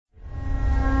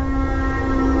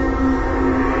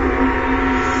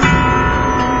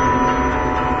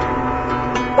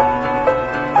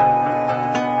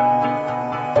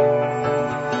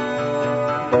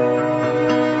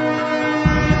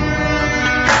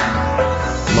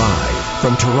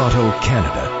From Toronto,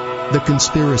 Canada, The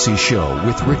Conspiracy Show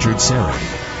with Richard Serra.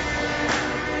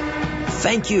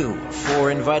 Thank you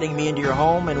for inviting me into your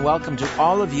home, and welcome to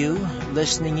all of you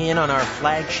listening in on our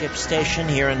flagship station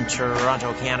here in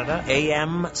Toronto, Canada,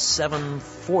 AM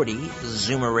 740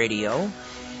 Zoomer Radio,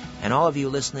 and all of you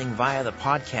listening via the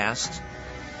podcast.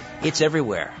 It's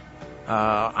everywhere.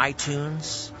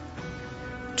 iTunes,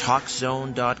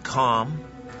 TalkZone.com,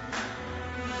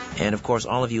 and of course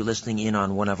all of you listening in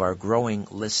on one of our growing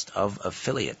list of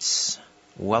affiliates.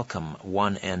 Welcome,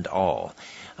 one and all.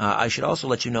 I should also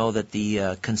let you know that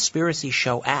the Conspiracy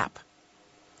Show app,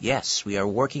 yes, we are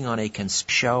working on a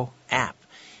Conspiracy Show app,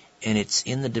 and it's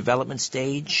in the development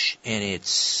stage, and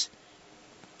it's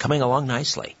coming along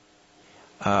nicely.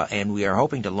 And we are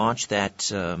hoping to launch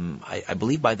that, I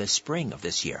believe, by the spring of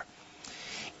this year.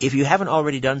 If you haven't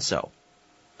already done so,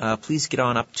 please get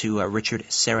on up to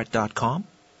richardserra.com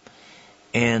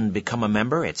and become a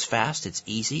member. It's fast, it's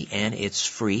easy, and it's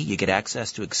free. You get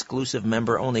access to exclusive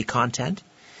member-only content,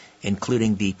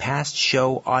 including the past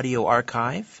show audio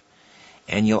archive,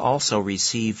 and you'll also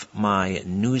receive my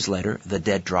newsletter, The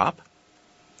Dead Drop.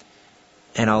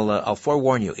 And I'll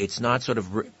forewarn you, it's not sort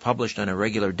of published on a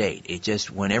regular date. It's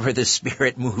just whenever the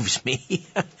spirit moves me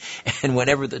and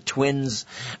whenever the twins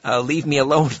leave me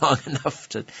alone long enough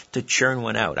to churn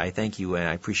one out. I thank you and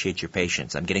I appreciate your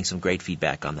patience. I'm getting some great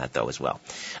feedback on that, though, as well.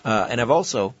 And I've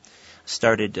also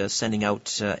started sending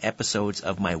out episodes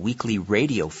of my weekly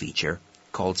radio feature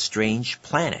called Strange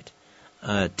Planet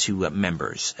to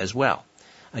members as well.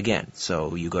 Again,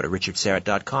 so you go to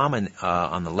richardserra.com, and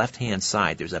on the left-hand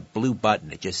side, there's a blue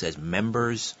button. It just says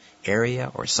Members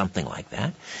Area or something like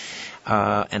that.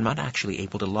 And I'm not actually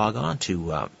able to log on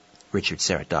to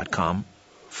richardserra.com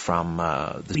from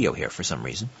the video here for some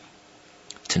reason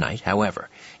tonight. However,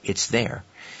 it's there.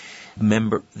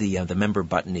 The member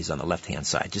button is on the left-hand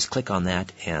side. Just click on that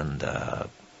and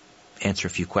answer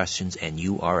a few questions, and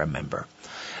you are a member.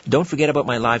 Don't forget about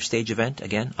my live stage event,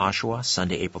 again, Oshawa,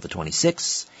 Sunday, April the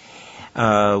 26th.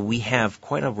 We have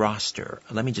quite a roster.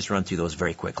 Let me just run through those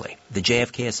very quickly. The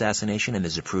JFK assassination and the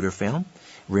Zapruder film,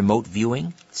 remote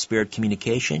viewing, spirit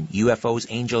communication, UFOs,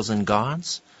 angels, and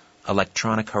gods,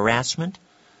 electronic harassment,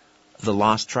 the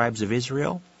lost tribes of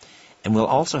Israel, and we'll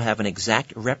also have an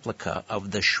exact replica of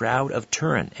the Shroud of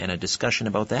Turin and a discussion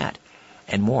about that,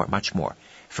 and more, much more.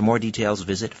 For more details,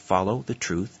 visit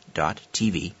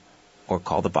followthetruth.tv or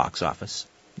call the box office,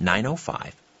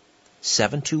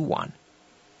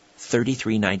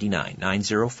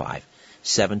 905-721-3399,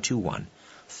 905-721-3399,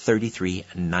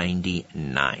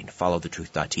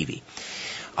 followthetruth.tv.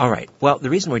 All right, well, the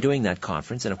reason we're doing that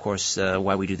conference, and of course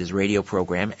why we do this radio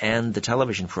program and the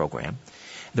television program,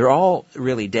 they're all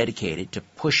really dedicated to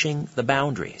pushing the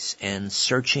boundaries and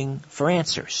searching for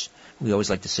answers. We always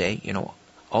like to say,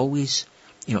 always,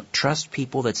 trust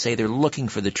people that say they're looking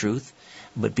for the truth,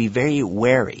 but be very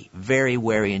wary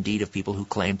indeed of people who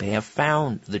claim they have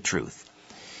found the truth.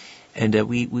 And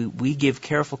we give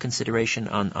careful consideration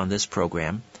on this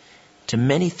program to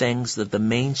many things that the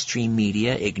mainstream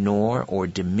media ignore or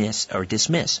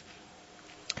dismiss.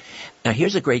 Now,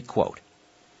 here's a great quote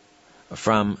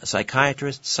from a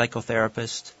psychiatrist,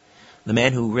 psychotherapist, the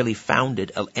man who really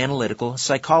founded analytical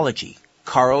psychology,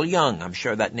 Carl Jung. I'm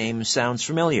sure that name sounds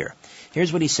familiar.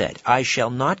 Here's what he said: I shall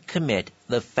not commit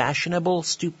the fashionable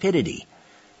stupidity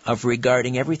of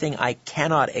regarding everything I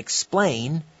cannot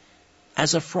explain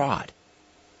as a fraud.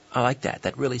 I like that.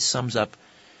 That really sums up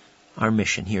our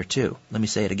mission here, too. Let me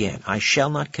say it again. I shall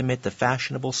not commit the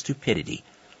fashionable stupidity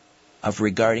of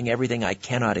regarding everything I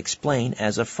cannot explain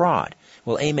as a fraud.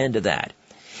 Well, amen to that.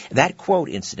 That quote,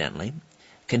 incidentally,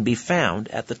 can be found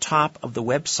at the top of the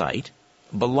website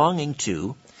belonging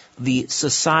to the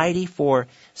Society for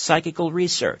Psychical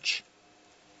Research,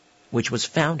 which was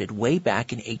founded way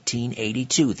back in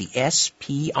 1882. The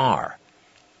SPR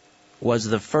was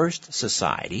the first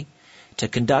society to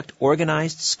conduct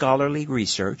organized scholarly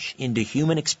research into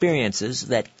human experiences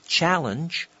that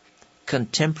challenge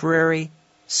contemporary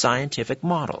scientific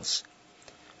models.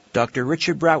 Dr.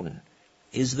 Richard Broughton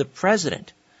is the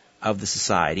president of the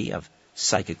Society of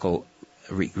Psychical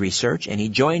Research, and he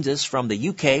joins us from the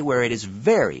UK, where it is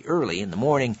very early in the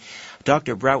morning.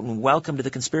 Dr. Broughton, welcome to the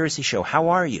Conspiracy Show. How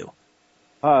are you?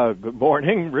 Good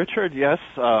morning, Richard. Yes,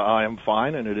 I am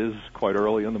fine, and it is quite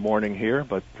early in the morning here,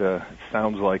 but it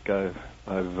sounds like I've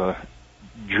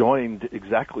joined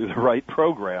exactly the right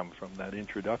program from that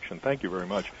introduction. Thank you very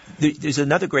much. There's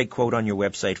another great quote on your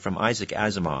website from Isaac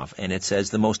Asimov, and it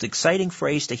says, the most exciting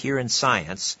phrase to hear in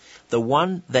science, the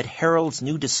one that heralds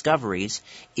new discoveries,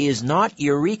 is not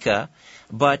eureka,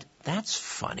 but that's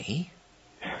funny.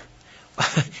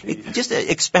 Just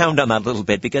expound on that a little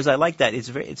bit, because I like that. It's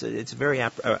a very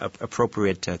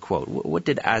appropriate quote. What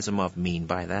did Asimov mean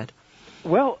by that?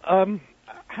 Well,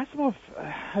 Asimov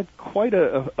had quite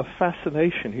a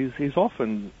fascination. He's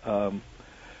often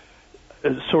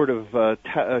sort of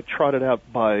trotted out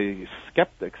by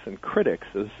skeptics and critics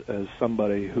as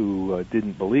somebody who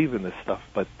didn't believe in this stuff,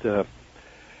 but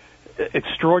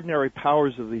extraordinary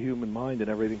powers of the human mind and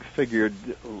everything figured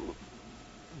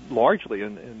largely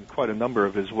in quite a number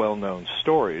of his well-known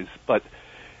stories. But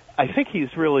I think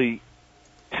he's really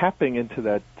tapping into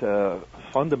that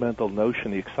fundamental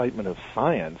notion, the excitement of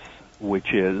science,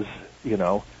 which is,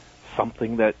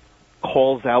 something that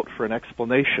calls out for an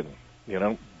explanation.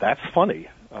 That's funny.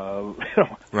 Right.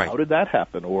 How did that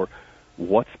happen? Or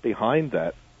what's behind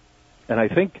that? And I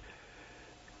think,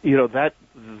 that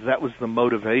was the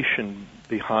motivation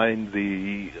behind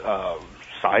the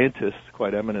scientists,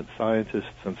 quite eminent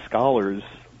scientists and scholars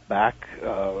back,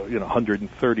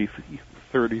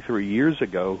 133 years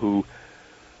ago, who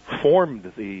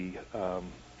formed the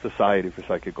Society for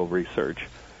Psychical Research.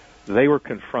 They were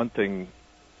confronting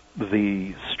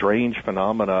the strange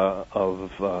phenomena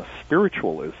of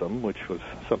spiritualism, which was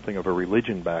something of a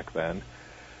religion back then,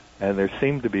 and there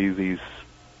seemed to be these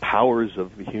powers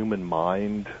of the human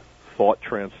mind, thought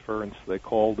transference, they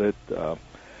called it,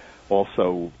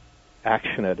 also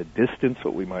action at a distance,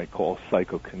 what we might call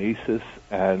psychokinesis,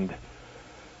 and,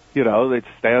 they'd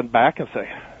stand back and say,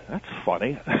 that's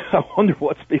funny, I wonder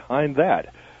what's behind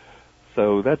that.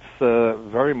 So that's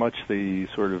very much the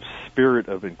sort of spirit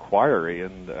of inquiry,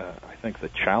 and I think the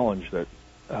challenge that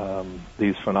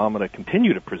these phenomena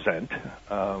continue to present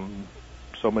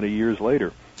so many years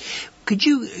later. Could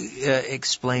you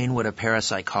explain what a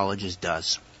parapsychologist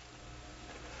does?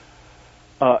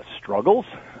 Struggles?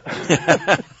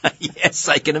 Yes,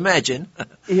 I can imagine.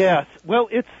 Yes. Well,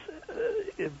 it's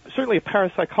certainly a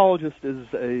parapsychologist is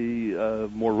a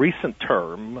more recent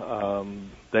term.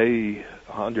 They,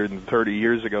 130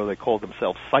 years ago, they called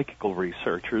themselves psychical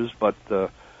researchers, but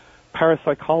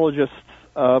parapsychologists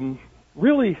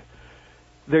really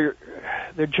they're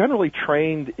generally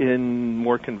trained in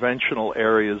more conventional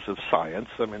areas of science.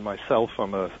 I mean, myself,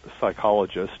 I'm a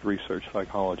psychologist, research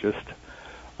psychologist.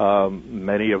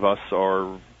 Many of us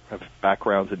have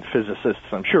backgrounds in physicists.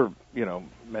 I'm sure,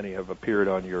 many have appeared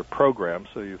on your program,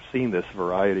 so you've seen this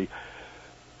variety.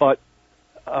 But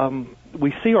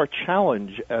we see our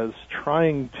challenge as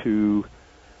trying to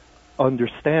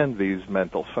understand these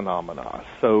mental phenomena.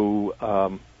 So,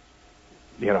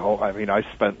 I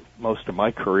spent most of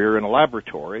my career in a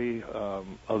laboratory.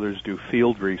 Others do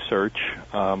field research.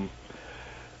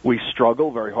 We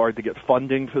struggle very hard to get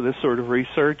funding for this sort of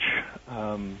research,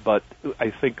 but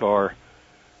I think our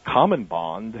common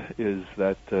bond is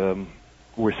that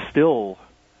we're still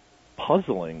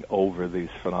puzzling over these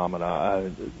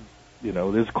phenomena.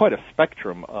 There's quite a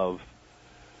spectrum of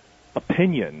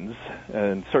opinions,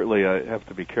 and certainly I have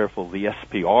to be careful. The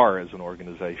SPR as an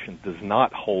organization does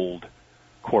not hold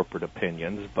corporate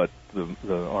opinions, but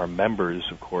our members,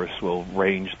 of course, will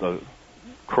range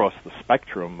across the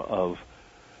spectrum of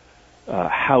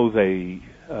how they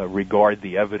regard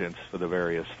the evidence for the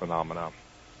various phenomena.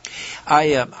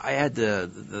 I had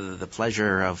the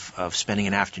pleasure of spending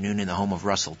an afternoon in the home of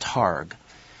Russell Targ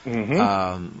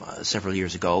several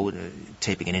years ago,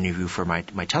 taping an interview for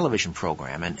my television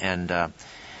program, and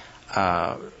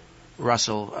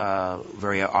Russell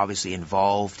very obviously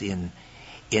involved in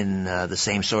the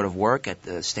same sort of work at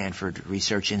the Stanford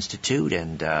Research Institute,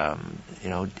 and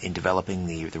in developing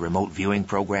the remote viewing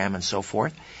program and so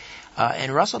forth.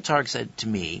 And Russell Targ said to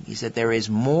me, he said, there is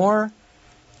more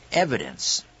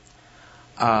evidence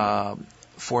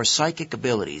for psychic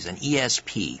abilities and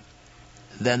ESP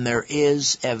than there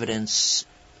is evidence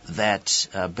that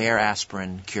bare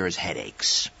aspirin cures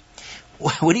headaches.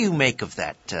 What do you make of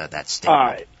that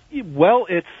statement? Well,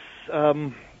 it's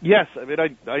yes. I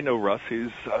mean, I know Russ.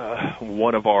 He's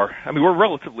one of our. I mean, we're a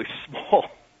relatively small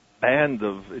band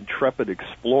of intrepid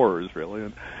explorers, really.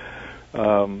 And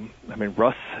I mean,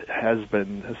 Russ has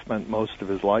spent most of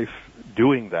his life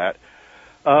doing that.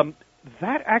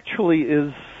 That actually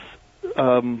is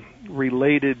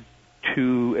related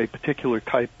to a particular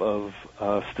type of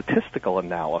statistical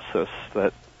analysis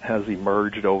that has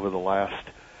emerged over the last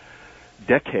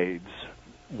decades,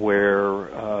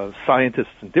 where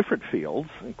scientists in different fields,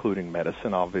 including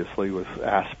medicine, obviously, with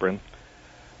aspirin,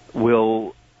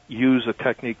 will use a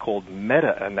technique called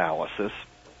meta-analysis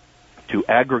to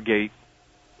aggregate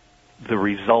the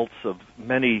results of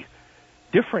many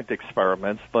different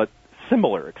experiments, but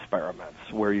similar experiments,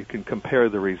 where you can compare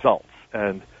the results.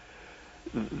 And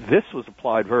this was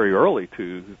applied very early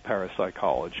to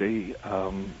parapsychology,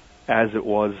 as it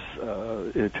was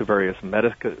to various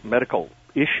medical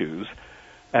issues.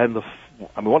 And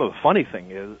one of the funny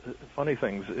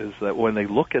things is that when they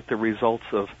look at the results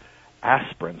of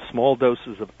aspirin, small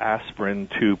doses of aspirin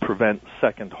to prevent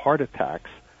second heart attacks,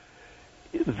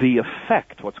 the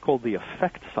effect, what's called the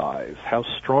effect size, how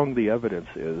strong the evidence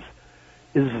is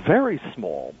very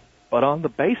small. But on the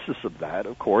basis of that,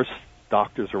 of course,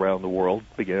 doctors around the world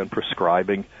began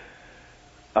prescribing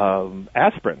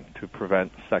aspirin to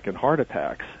prevent second heart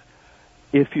attacks.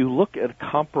 If you look at a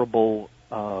comparable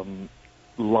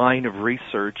line of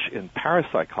research in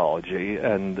parapsychology,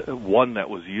 and one that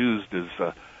was used is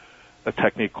a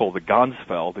technique called the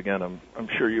Ganzfeld. Again, I'm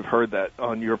sure you've heard that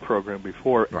on your program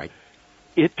before. Right.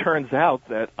 It turns out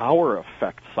that our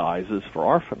effect sizes for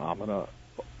our phenomena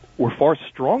were far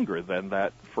stronger than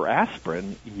that for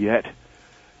aspirin, yet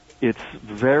it's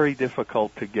very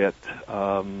difficult to get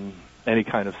any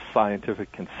kind of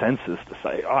scientific consensus to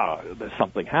say, there's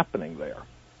something happening there.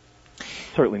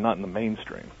 Certainly not in the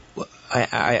mainstream. Well,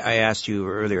 I asked you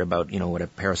earlier about, what a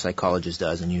parapsychologist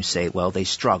does, and you say, well, they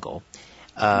struggle,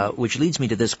 which leads me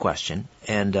to this question,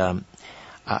 and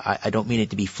I don't mean it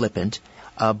to be flippant,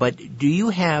 but do you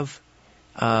have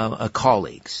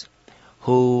colleagues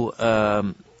who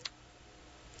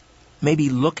maybe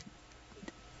look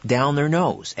down their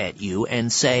nose at you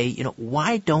and say,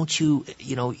 why don't you,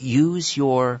 use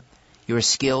your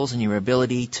skills and your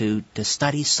ability to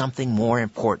study something more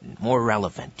important, more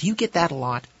relevant? Do you get that a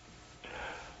lot?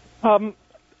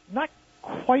 Not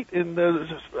quite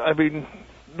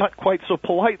not quite so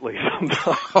politely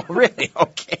sometimes. Oh, really?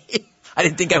 Okay. I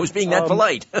didn't think I was being that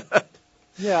polite.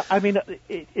 Yeah,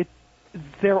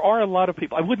 there are a lot of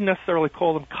people. I wouldn't necessarily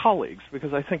call them colleagues,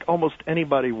 because I think almost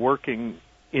anybody working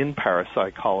in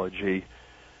parapsychology,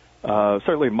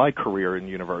 certainly in my career in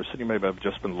university, maybe I've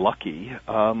just been lucky,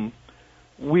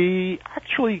 we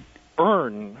actually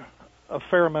earn a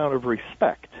fair amount of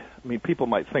respect. I mean, people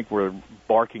might think we're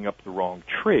barking up the wrong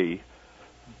tree,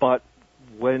 but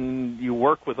when you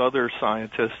work with other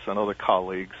scientists and other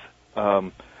colleagues,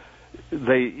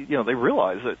 they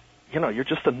realize that, you're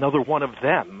just another one of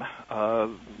them,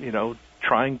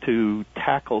 trying to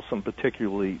tackle some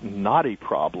particularly knotty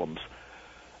problems.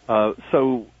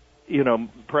 So,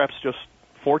 perhaps just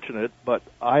fortunate, but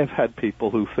I've had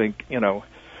people who think,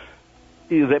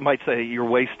 they might say, you're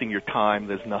wasting your time,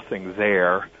 there's nothing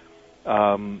there.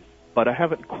 But I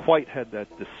haven't quite had that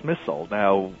dismissal.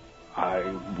 Now, I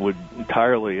would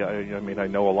entirely, I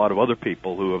know a lot of other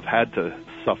people who have had to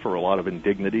suffer a lot of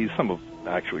indignities. Some have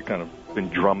actually kind of been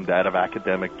drummed out of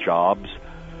academic jobs,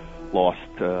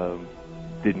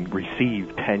 didn't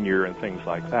receive tenure and things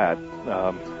like that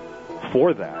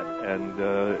for that. And,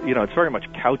 it's very much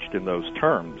couched in those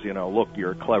terms. Look,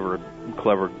 you're a clever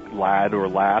lad or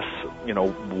lass,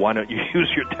 why don't you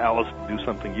use your talents to do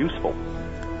something useful?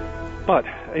 But,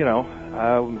 as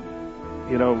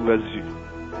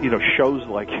shows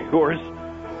like yours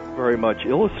very much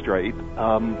illustrate,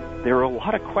 there are a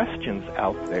lot of questions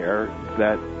out there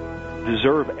that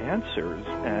deserve answers,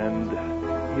 and,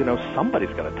 somebody's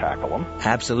got to tackle them.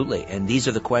 Absolutely, and these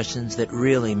are the questions that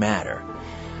really matter.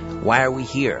 Why are we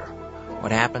here?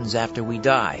 What happens after we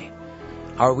die?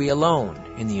 Are we alone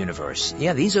in the universe?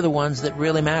 Yeah, these are the ones that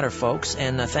really matter, folks.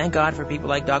 And thank God for people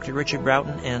like Dr. Richard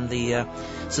Broughton and the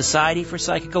Society for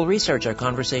Psychical Research. Our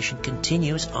conversation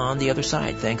continues on the other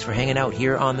side. Thanks for hanging out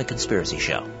here on The Conspiracy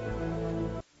Show.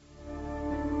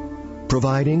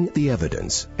 Providing the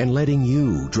evidence and letting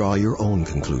you draw your own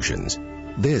conclusions.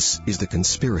 This is The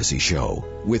Conspiracy Show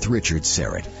with Richard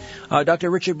Serrett.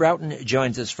 Dr. Richard Broughton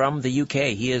joins us from the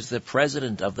UK. He is the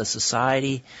president of the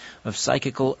Society of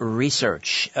Psychical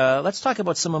Research. Let's talk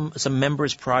about some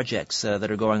members' projects that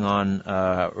are going on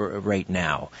right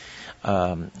now.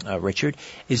 Richard,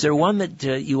 is there one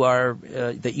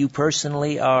that you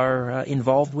personally are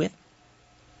involved with?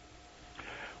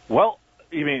 Well,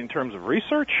 you mean in terms of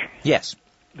research? Yes.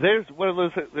 There's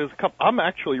a couple. I'm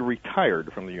actually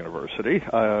retired from the university.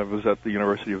 I was at the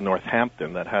University of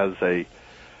Northampton that has a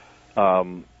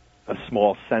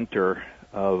small center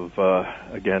of,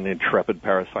 again, intrepid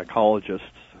parapsychologists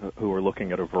who are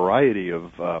looking at a variety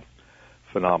of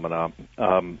phenomena.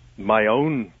 My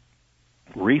own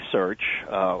research,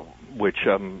 which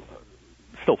I'm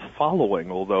still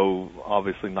following, although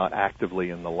obviously not actively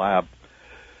in the lab,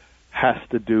 has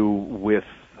to do with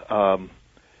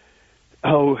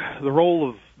the role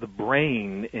of the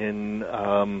brain in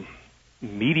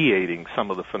mediating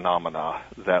some of the phenomena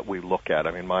that we look at.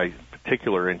 I mean, my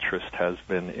particular interest has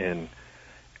been in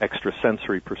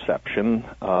extrasensory perception,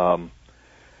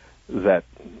 that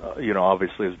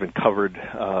obviously has been covered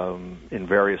in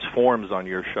various forms on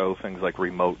your show, things like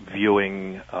remote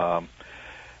viewing.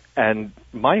 And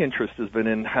my interest has been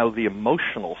in how the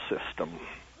emotional system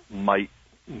might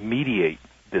mediate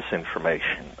this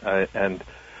information.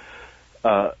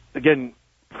 Again,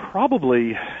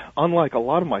 probably, unlike a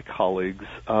lot of my colleagues,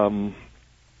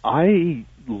 I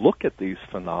look at these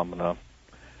phenomena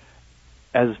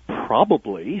as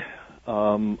probably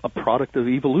a product of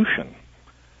evolution.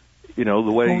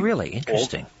 The way really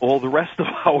interesting. All the rest of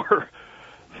our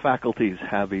faculties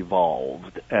have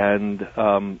evolved. And,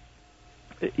 I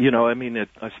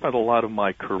spent a lot of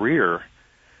my career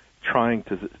trying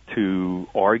to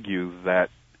argue that,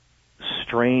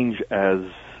 strange as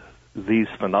these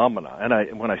phenomena,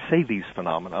 and when I say these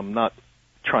phenomena, I'm not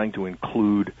trying to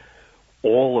include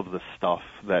all of the stuff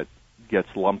that gets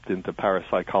lumped into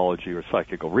parapsychology or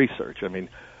psychical research. I mean,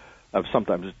 I've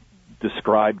sometimes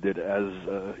described it as,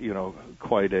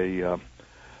 quite a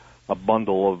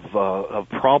bundle of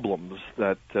problems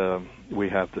that we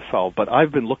have to solve. But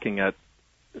I've been looking at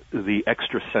the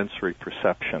extrasensory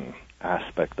perception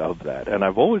aspect of that, and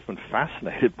I've always been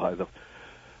fascinated by the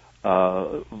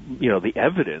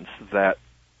evidence that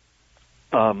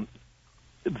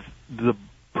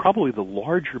probably the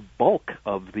larger bulk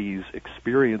of these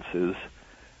experiences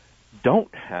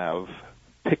don't have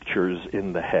pictures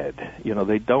in the head.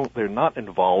 They're not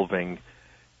involving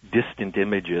distant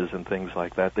images and things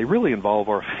like that. They really involve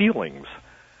our feelings,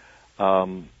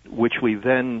 which we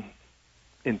then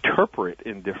interpret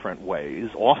in different ways,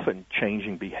 often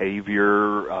changing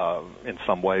behavior in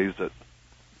some ways that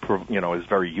is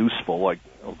very useful, like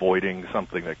avoiding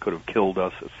something that could have killed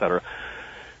us, etc.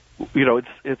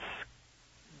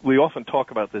 We often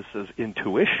talk about this as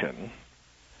intuition,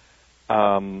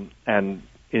 and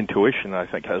intuition, I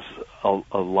think, has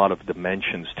a lot of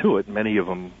dimensions to it, many of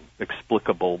them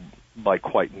explicable by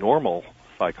quite normal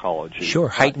psychology. Sure,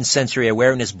 heightened sensory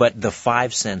awareness, but the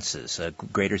five senses, a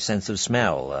greater sense of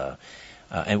smell,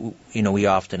 and we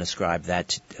often ascribe that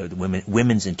to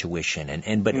women's intuition,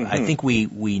 but I think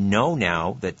we know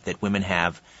now that women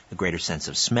have a greater sense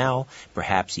of smell,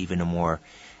 perhaps even a more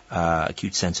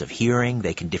acute sense of hearing.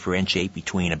 They can differentiate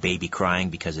between a baby crying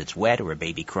because it's wet or a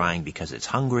baby crying because it's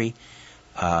hungry.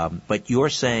 But you're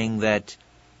saying that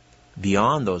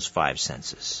beyond those five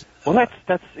senses. Well,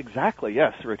 that's exactly,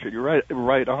 yes, Richard. You're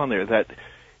right on there. That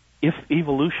if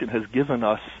evolution has given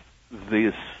us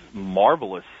this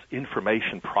marvelous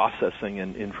information processing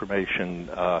and information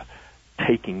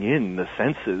taking in the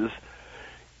senses,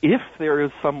 if there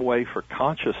is some way for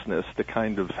consciousness to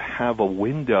kind of have a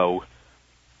window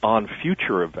on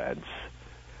future events,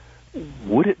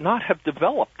 would it not have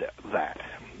developed that,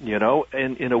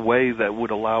 in a way that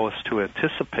would allow us to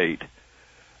anticipate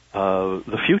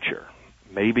the future?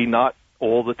 Maybe not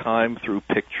all the time through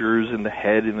pictures in the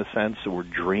head, in a sense, or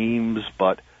dreams,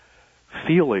 but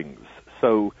feelings.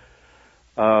 So,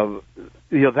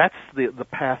 that's the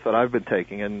path that I've been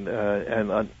taking, and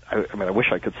I wish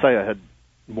I could say I had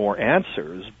more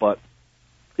answers, but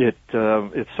it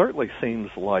certainly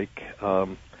seems like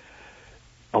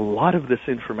a lot of this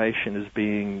information is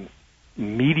being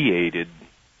mediated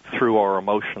through our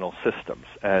emotional systems,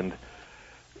 and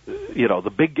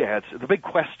the big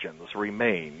questions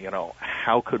remain.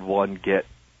 How could one get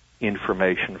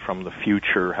information from the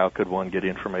future? How could one get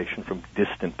information from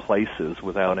distant places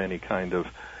without any kind of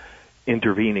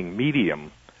intervening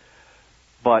medium?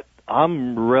 But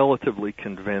I'm relatively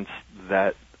convinced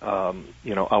that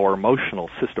our emotional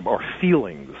system, our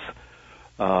feelings,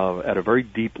 at a very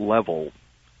deep level,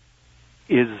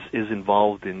 is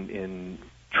involved in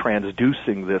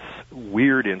transducing this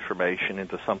weird information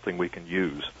into something we can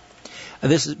use.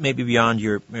 This is maybe beyond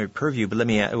your purview, but let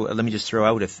me just throw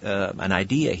out an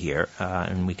idea here,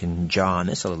 and we can jaw on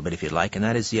this a little bit if you'd like, and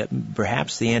that is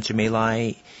perhaps the answer may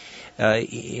lie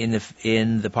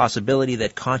in the possibility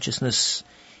that consciousness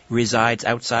resides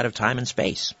outside of time and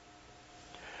space.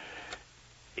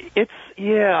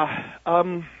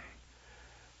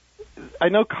 I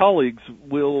know colleagues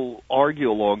will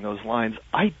argue along those lines.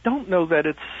 I don't know that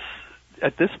it's,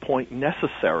 at this point,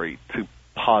 necessary to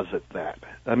posit that.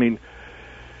 I mean,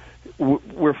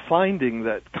 we're finding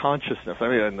that consciousness,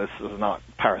 and this is not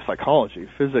parapsychology,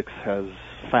 physics has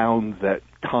found that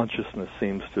consciousness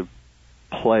seems to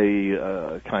play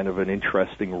kind of an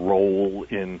interesting role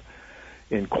in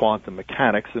quantum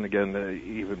mechanics, and again,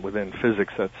 even within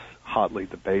physics, that's hotly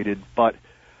debated. But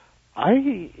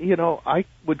I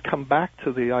would come back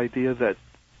to the idea that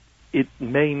it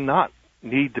may not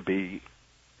need to be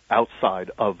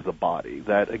outside of the body.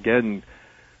 That, again,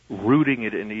 rooting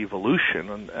it in evolution,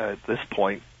 and at this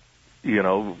point,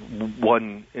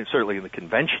 one, certainly in the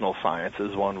conventional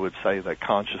sciences, one would say that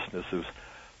consciousness is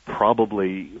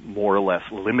probably more or less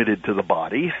limited to the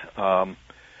body.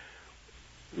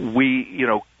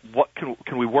 What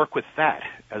can we work with that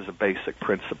as a basic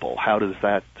principle? How does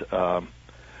that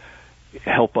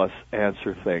help us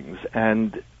answer things?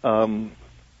 And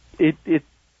it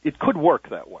could work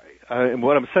that way. And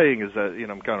what I'm saying is that,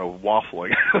 I'm kind of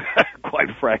waffling,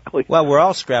 quite frankly. Well, we're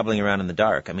all scrabbling around in the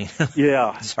dark. I mean,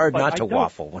 yeah, it's hard not to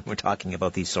waffle when we're talking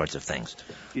about these sorts of things.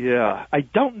 Yeah, I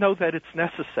don't know that it's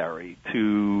necessary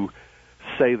to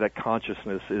say that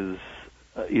consciousness is,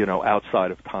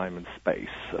 outside of time and space.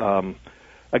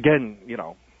 Again,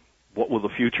 what will the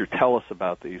future tell us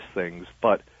about these things?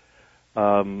 But,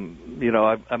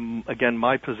 again,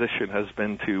 my position has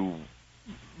been to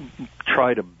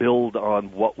try to build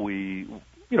on what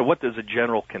what there's a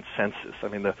general consensus. I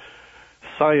mean, the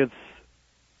science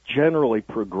generally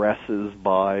progresses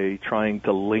by trying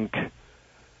to link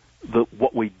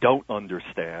what we don't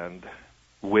understand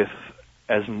with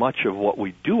as much of what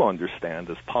we do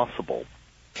understand as possible.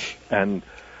 And,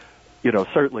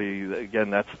 certainly,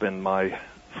 again, that's been my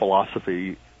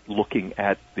philosophy looking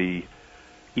at the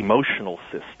emotional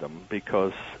system,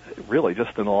 because really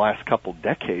just in the last couple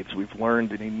decades we've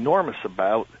learned an enormous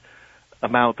amount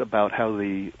about how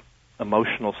the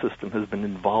emotional system has been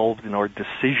involved in our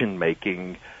decision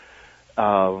making.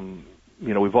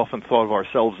 We've often thought of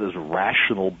ourselves as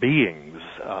rational beings.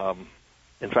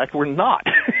 In fact, we're not.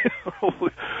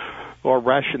 Our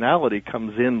rationality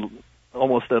comes in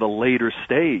almost at a later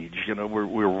stage.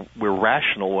 We're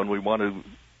rational when we want to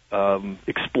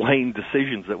explain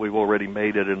decisions that we've already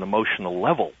made at an emotional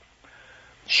level.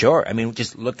 Sure. I mean,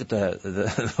 just look at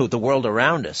the world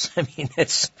around us. I mean,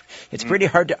 it's pretty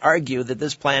hard to argue that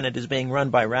this planet is being run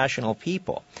by rational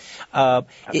people. Does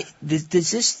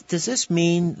this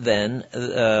mean then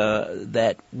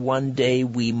that one day I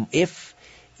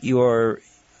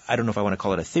don't know if I want to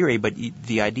call it a theory, but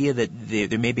the idea that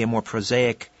there may be a more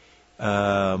prosaic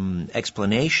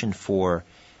explanation for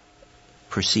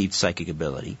perceived psychic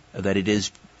ability, that it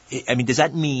is, I mean, does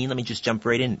that mean, let me just jump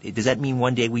right in, does that mean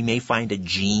one day we may find a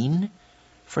gene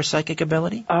for psychic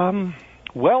ability? There's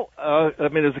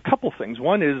a couple things.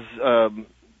 One is,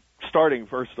 starting,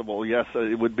 first of all, yes,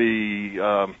 it would be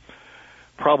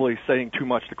probably saying too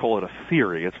much to call it a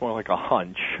theory. It's more like a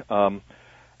hunch. And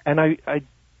I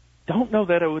don't know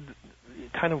that I would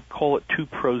kind of call it too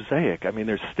prosaic. I mean,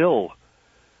 there's still,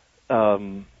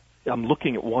 I'm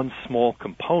looking at one small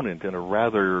component in a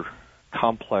rather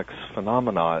complex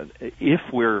phenomenon. If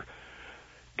we're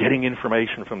getting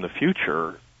information from the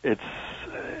future, it's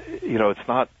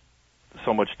not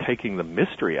so much taking the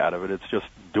mystery out of it. It's just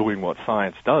doing what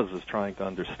science does, is trying to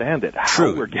understand it.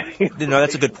 True. How we're getting No,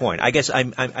 that's a good point. I guess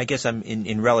I'm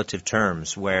in relative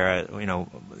terms, where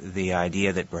the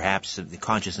idea that perhaps the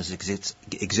consciousness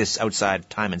exists outside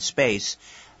time and space,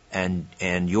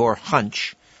 and your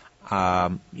hunch.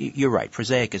 You're right.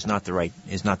 Prosaic is not the right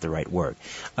word.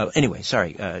 Anyway,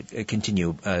 sorry.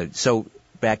 Continue. So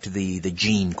back to the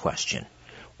gene question.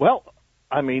 Well,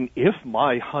 I mean, if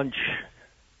my hunch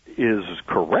is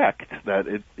correct, that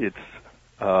it's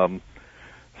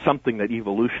something that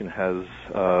evolution has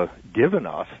given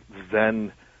us,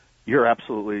 then you're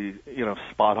absolutely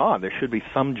spot on. There should be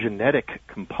some genetic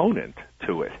component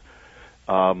to it,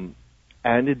 and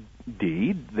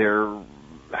indeed there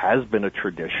has been a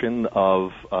tradition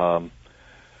of, among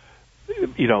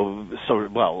the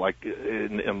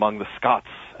Scots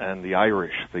and the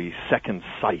Irish, the second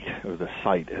sight, or the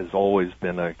sight, has always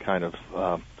been a kind of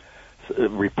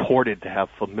reported to have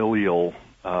familial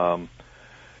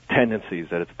tendencies,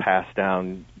 that it's passed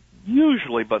down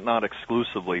usually, but not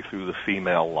exclusively, through the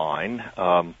female line.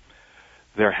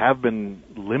 There have been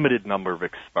limited number of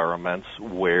experiments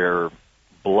where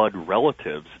blood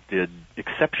relatives did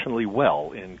exceptionally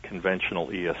well in conventional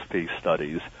ESP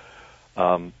studies.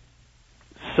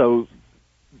 So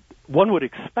one would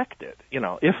expect it.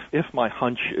 If my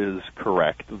hunch is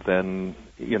correct, then,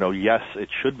 yes, it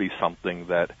should be something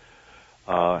that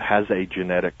has a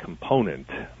genetic component.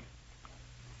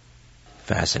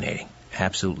 Fascinating.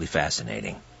 Absolutely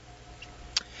fascinating.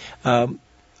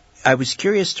 I was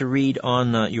curious to read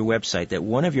on your website that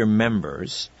one of your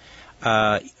members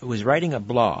was writing a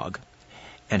blog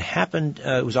and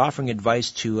was offering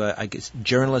advice to,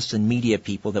 journalists and media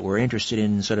people that were interested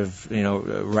in sort of,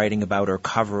 writing about or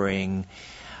covering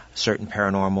certain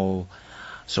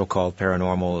so-called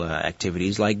paranormal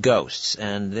activities like ghosts.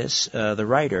 And the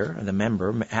writer, the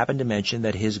member, happened to mention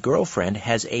that his girlfriend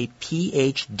has a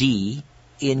PhD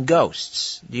in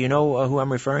ghosts. Do you know who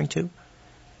I'm referring to?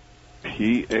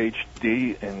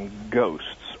 PhD in ghosts.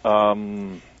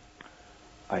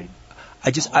 I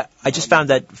just found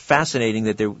that fascinating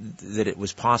that it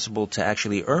was possible to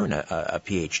actually earn a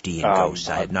PhD in ghosts.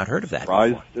 I had not heard of that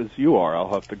surprised before. as you are.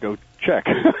 I'll have to go check.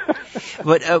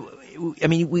 But I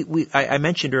mean, I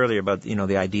mentioned earlier about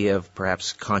the idea of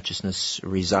perhaps consciousness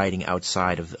residing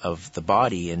outside of the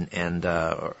body, and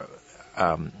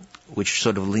which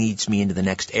sort of leads me into the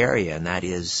next area, and that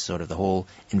is sort of the whole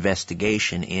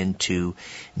investigation into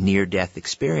near-death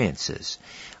experiences,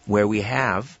 where we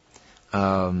have.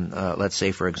 Let's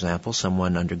say, for example,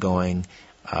 someone undergoing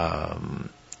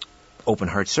open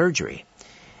heart surgery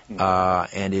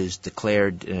and is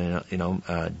declared,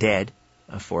 dead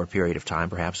for a period of time,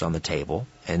 perhaps on the table.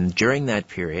 And during that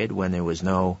period, when there was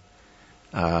no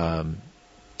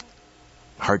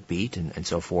heartbeat and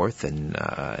so forth, and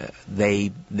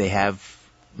they have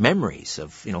memories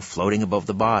of floating above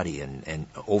the body and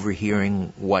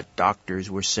overhearing what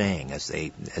doctors were saying as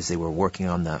they were working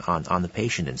on the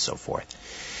patient and so forth.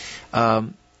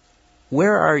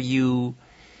 Where are you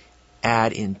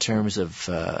at in terms of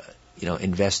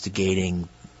investigating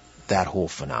that whole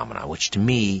phenomena, which to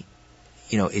me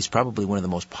is probably one of the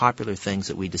most popular things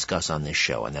that we discuss on this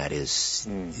show, and that is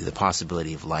the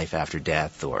possibility of life after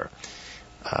death, or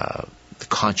the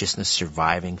consciousness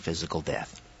surviving physical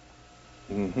death.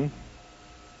 Mm-hmm.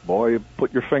 Boy, you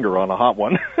put your finger on a hot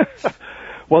one.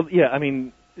 Well, yeah, I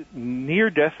mean,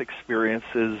 near-death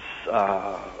experiences,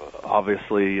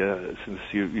 obviously, since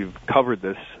you've covered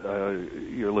this,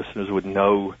 your listeners would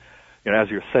know, as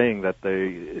you're saying, that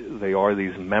they are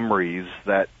these memories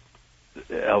that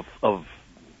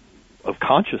of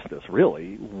consciousness,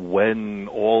 really, when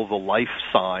all the life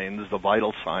signs, the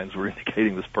vital signs, were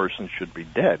indicating this person should be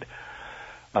dead.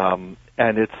 And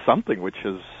it's something which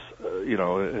is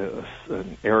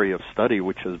an area of study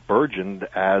which has burgeoned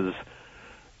as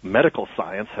medical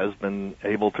science has been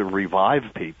able to revive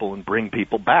people and bring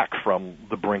people back from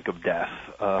the brink of death.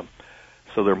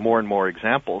 So there are more and more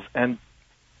examples. And,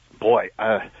 boy,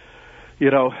 I'd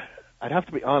have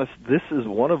to be honest, this is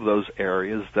one of those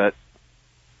areas that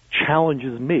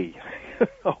challenges me.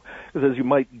 As you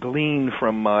might glean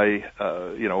from my,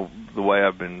 the way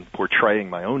I've been portraying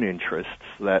my own interests,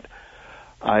 that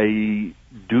I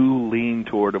do lean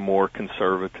toward a more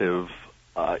conservative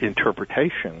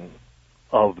interpretation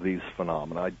of these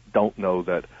phenomena. I don't know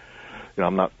that,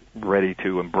 I'm not ready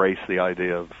to embrace the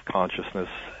idea of consciousness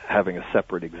having a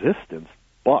separate existence,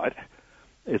 but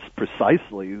it's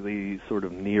precisely the sort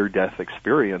of near-death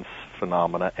experience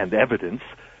phenomena and evidence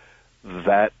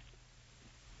that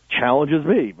challenges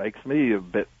me, makes me a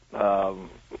bit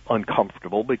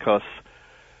uncomfortable, because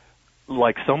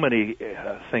like so many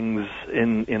things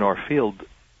in our field,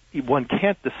 one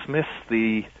can't dismiss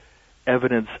the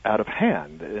evidence out of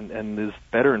hand, and there's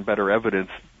better and better evidence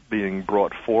being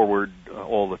brought forward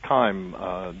all the time.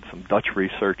 Some Dutch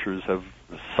researchers have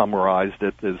summarized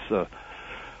it. There's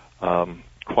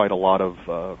quite a lot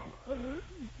of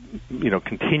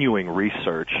continuing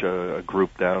research. A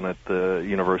group down at the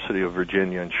University of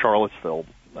Virginia in Charlottesville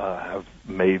have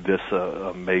made this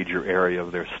a major area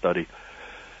of their study.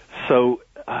 So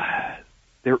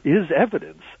there is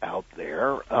evidence out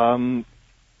there.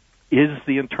 Is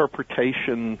the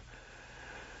interpretation,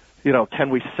 can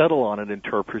we settle on an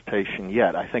interpretation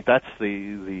yet? I think that's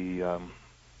the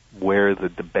where the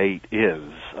debate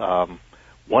is.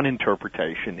 One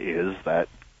interpretation is that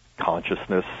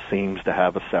consciousness seems to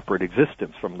have a separate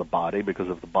existence from the body, because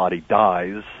if the body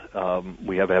dies,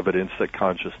 we have evidence that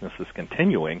consciousness is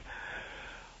continuing.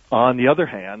 On the other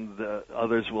hand,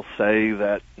 others will say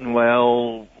that,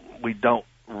 well, we don't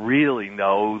really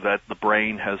know that the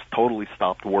brain has totally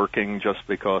stopped working just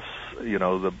because,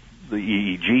 the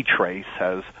EEG trace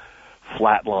has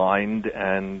flatlined,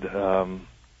 and,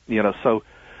 so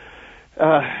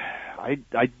I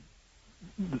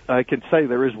can say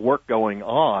there is work going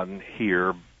on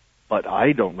here, but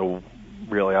I don't know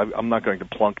really. I'm not going to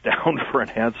plunk down for an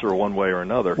answer one way or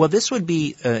another. Well, this would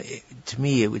be, to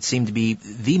me, it would seem to be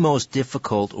the most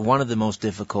difficult, one of the most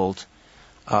difficult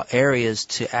areas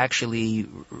to actually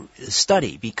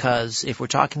study, because if we're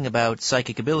talking about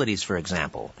psychic abilities, for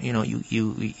example,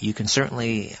 you can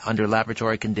certainly, under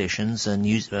laboratory conditions and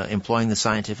employing the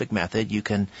scientific method, you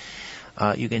can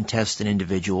test an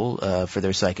individual for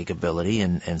their psychic ability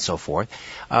and so forth.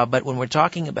 But when we're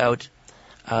talking about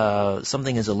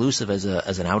something as elusive as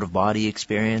an out-of-body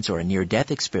experience or a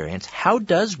near-death experience, how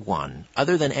does one,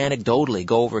 other than anecdotally,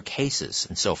 go over cases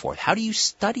and so forth? How do you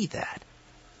study that?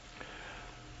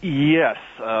 Yes.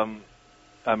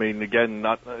 Again,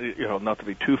 not to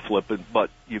be too flippant,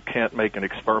 but you can't make an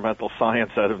experimental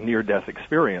science out of near-death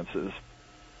experiences.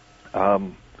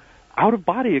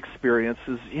 Out-of-body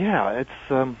experiences, yeah,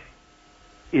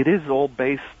 it is all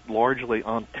based largely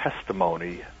on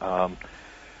testimony.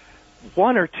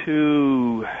 One or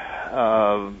two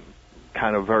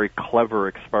kind of very clever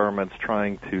experiments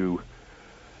trying to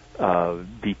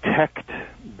detect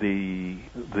the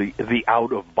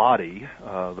out of body,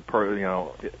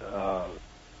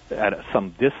 at some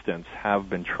distance have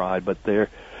been tried, but the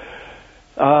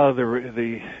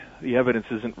evidence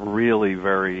isn't really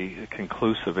very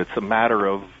conclusive. It's a matter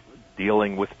of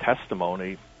dealing with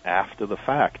testimony after the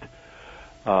fact.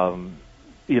 In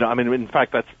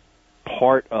fact, that's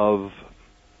part of,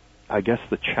 I guess,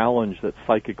 the challenge that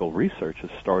psychical research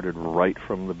has started right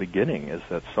from the beginning, is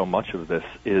that so much of this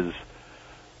is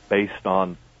based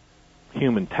on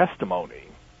human testimony.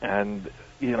 And,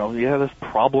 there's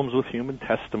problems with human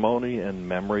testimony and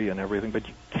memory and everything, but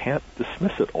you can't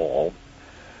dismiss it all.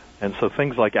 And so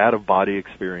things like out-of-body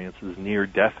experiences,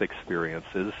 near-death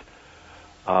experiences,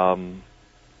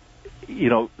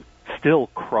 still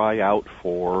cry out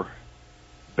for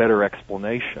better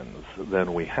explanations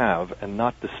than we have, and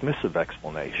not dismissive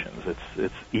explanations.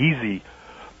 It's easy,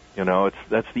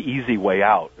 that's the easy way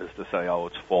out, is to say, oh,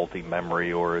 it's faulty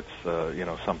memory, or it's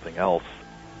something else.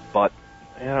 But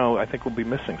I think we'll be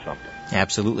missing something.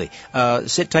 Absolutely.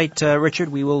 Sit tight, Richard.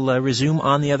 We will resume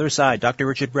on the other side. Dr.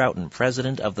 Richard Broughton,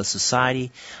 president of the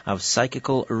Society of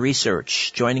Psychical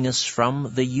Research, joining us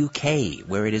from the UK,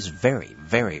 where it is very,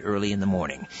 very early in the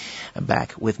morning. I'm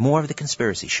back with more of The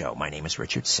Conspiracy Show. My name is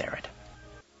Richard Serrett.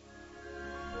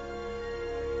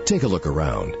 Take a look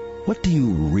around. What do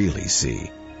you really see?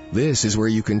 This is where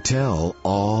you can tell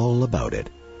all about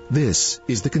it. This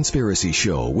is The Conspiracy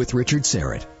Show with Richard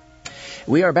Serrett.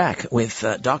 We are back with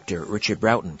Dr. Richard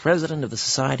Broughton, president of the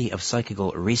Society of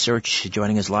Psychical Research,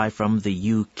 joining us live from the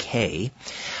UK.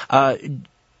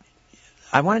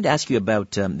 I wanted to ask you about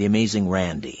the amazing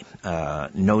Randy,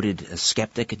 noted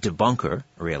skeptic, debunker,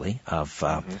 really, of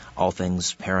all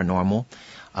things paranormal,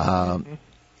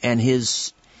 and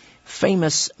his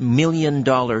famous $1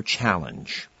 million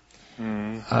challenge.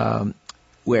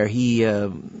 Where he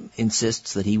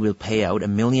insists that he will pay out $1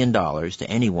 million to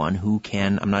anyone who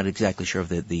can, I'm not exactly sure of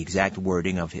the exact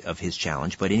wording of his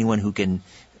challenge, but anyone who can,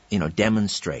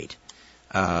 demonstrate,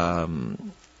 I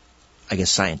guess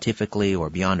scientifically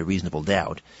or beyond a reasonable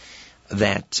doubt,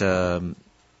 that, that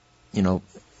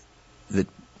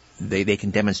they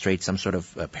can demonstrate some sort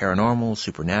of paranormal,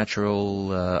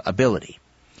 supernatural ability.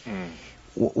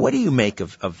 What do you make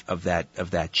of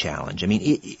that challenge? I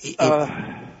mean,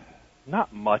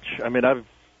 not much. I mean, I've,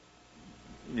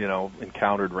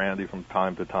 encountered Randy from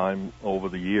time to time over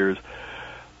the years.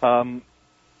 The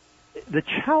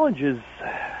challenge is,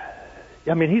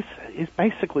 he's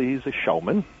basically a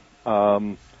showman.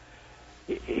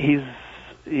 He's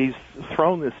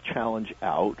thrown this challenge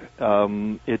out.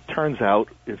 It turns out,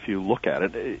 if you look at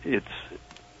it, it's,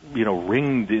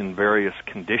 ringed in various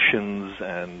conditions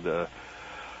and,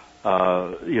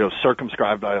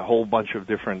 circumscribed by a whole bunch of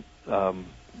different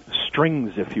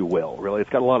strings, if you will. Really, it's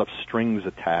got a lot of strings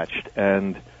attached,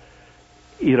 and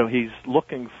he's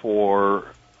looking for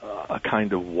a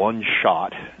kind of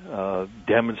one-shot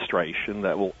demonstration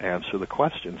that will answer the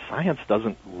question. Science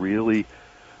doesn't really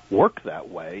work that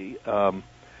way.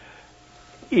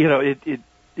 It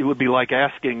would be like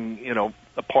asking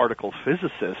a particle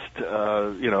physicist,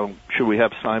 should we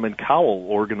have Simon Cowell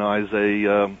organize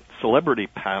a celebrity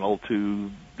panel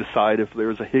to decide if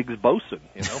there's a Higgs boson,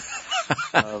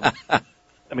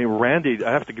 Randy,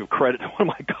 I have to give credit to one of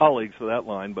my colleagues for that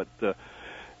line, but,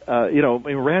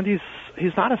 Randy's,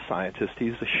 he's not a scientist,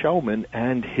 he's a showman,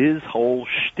 and his whole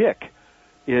shtick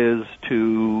is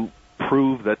to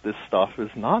prove that this stuff is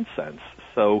nonsense.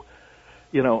 So,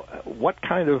 what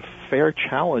kind of fair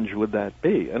challenge would that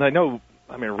be? And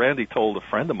Randy told a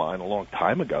friend of mine a long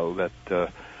time ago that,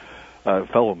 a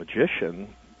fellow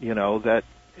magician, that,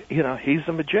 he's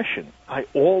a magician. I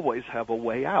always have a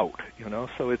way out,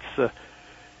 so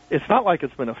it's not like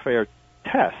it's been a fair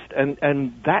test.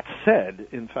 And that said,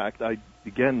 in fact, I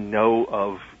again know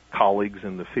of colleagues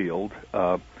in the field,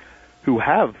 who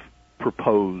have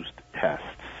proposed tests,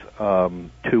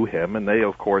 to him, and they,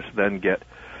 of course, then get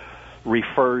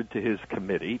referred to his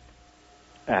committee,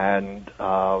 and,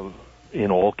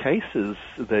 in all cases,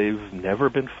 they've never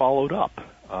been followed up.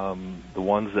 The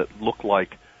ones that look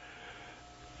like,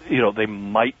 they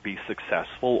might be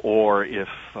successful, or if,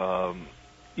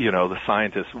 the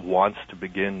scientist wants to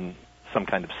begin some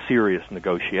kind of serious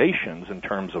negotiations in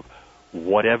terms of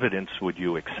what evidence would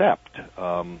you accept.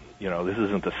 This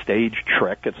isn't a stage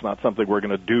trick. It's not something we're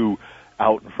going to do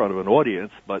out in front of an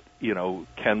audience, but,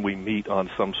 can we meet on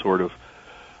some sort of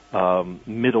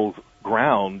middle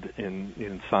ground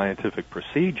in scientific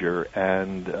procedure,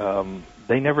 and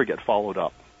they never get followed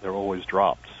up. They're always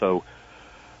dropped. So,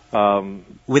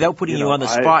 without putting you on the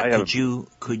spot,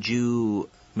 could you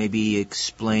maybe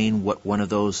explain what one of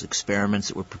those experiments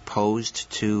that were proposed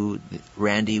to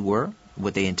Randy were,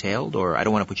 what they entailed? Or I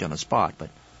don't want to put you on the spot, but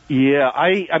yeah,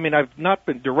 I mean, I've not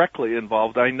been directly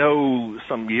involved. I know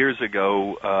some years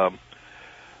ago,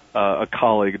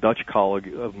 a Dutch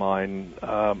colleague of mine,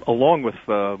 along with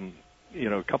a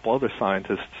couple other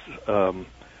scientists,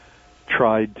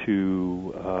 tried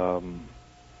to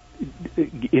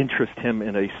interest him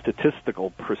in a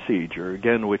statistical procedure,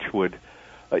 again, which would,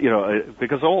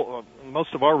 because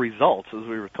most of our results, as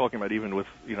we were talking about, even with,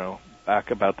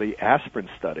 back about the aspirin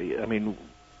study, I mean,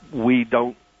 we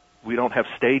don't have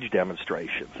stage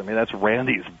demonstrations. I mean, that's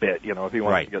Randy's bit, if he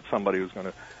wants to get somebody who's going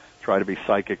to try to be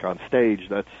psychic on stage,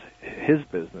 that's his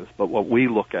business. But what we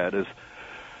look at is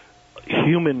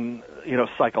human,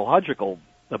 psychological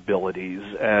abilities,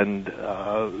 and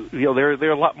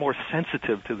they're a lot more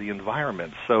sensitive to the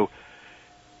environment. So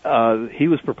he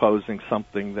was proposing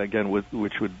something that, again,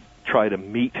 which would try to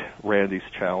meet Randy's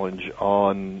challenge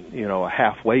on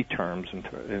halfway terms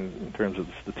in terms of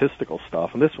the statistical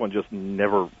stuff. And this one just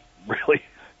never really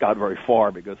got very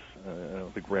far because I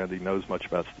don't think Randy knows much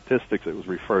about statistics. It was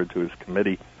referred to his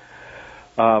committee.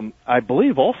 I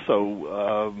believe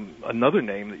also another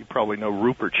name that you probably know,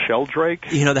 Rupert Sheldrake.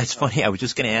 That's funny. I was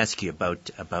just going to ask you about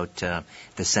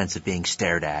the sense of being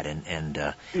stared at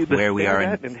and where we are.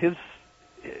 And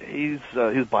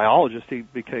he's biologist. He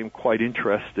became quite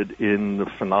interested in the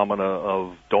phenomena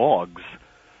of dogs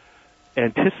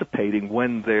anticipating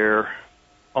when their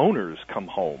owners come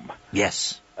home.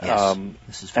 Yes.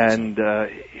 This is fascinating. And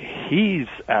he's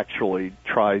actually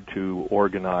tried to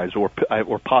organize, or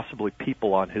possibly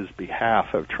people on his behalf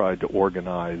have tried to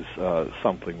organize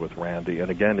something with Randy.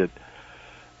 And again,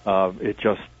 it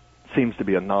just seems to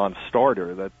be a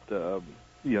non-starter. That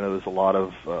there's a lot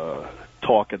of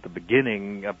talk at the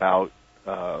beginning about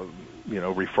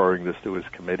referring this to his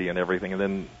committee and everything, and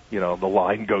then the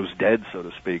line goes dead, so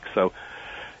to speak. So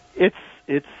it's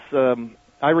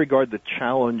I regard the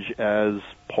challenge as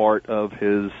part of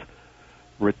his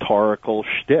rhetorical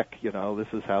shtick.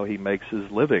 This is how he makes his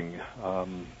living.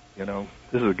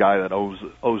 This is a guy that owes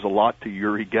a lot to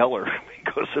Uri Geller,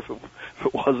 because if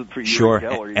it wasn't for Uri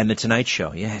Geller... and The Tonight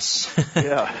Show, yes.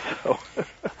 Yeah. So.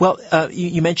 Well,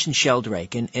 you mentioned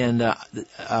Sheldrake, and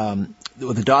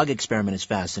the dog experiment is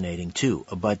fascinating, too.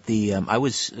 But I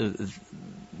was...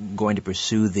 going to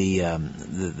pursue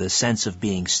the sense of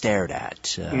being stared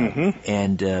at,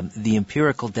 and the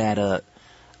empirical data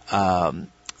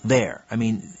there. I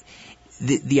mean,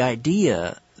 the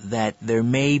idea that there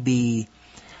may be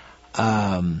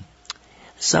some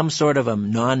sort of a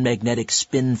non-magnetic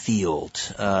spin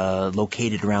field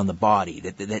located around the body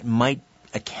that might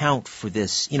account for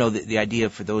this, the idea,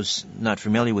 for those not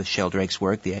familiar with Sheldrake's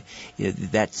work,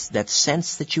 that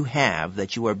sense that you have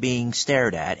that you are being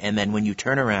stared at, and then when you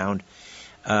turn around,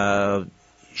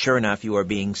 sure enough, you are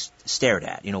being stared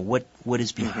at. What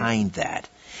is behind that?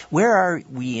 Where are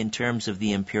we in terms of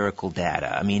the empirical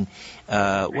data? I mean,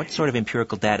 what sort of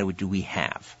empirical data do we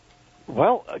have?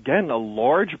 Well, again, a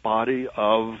large body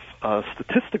of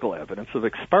statistical evidence of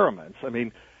experiments. I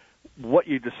mean, what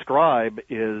you describe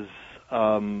is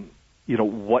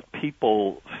what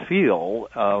people feel.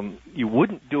 You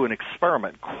wouldn't do an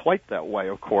experiment quite that way,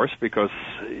 of course, because,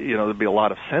 there'd be a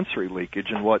lot of sensory leakage.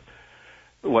 And what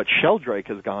Sheldrake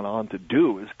has gone on to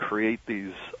do is create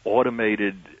these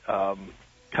automated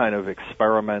kind of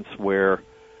experiments where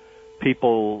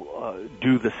people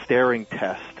do the staring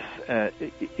tests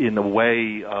in a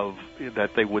way of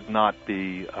that they would not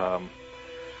be,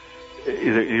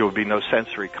 there would be no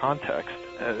sensory context.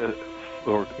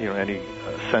 Or any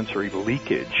sensory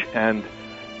leakage. And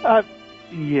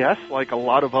yes, like a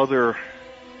lot of other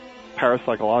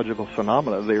parapsychological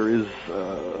phenomena, there is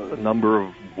a number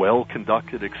of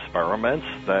well-conducted experiments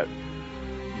that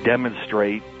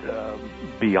demonstrate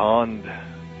beyond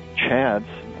chance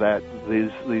that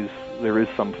there is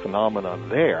some phenomena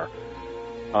there.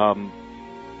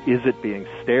 Is it being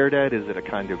stared at? Is it a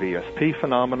kind of ESP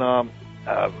phenomena?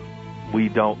 We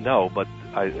don't know, but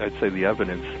I'd say the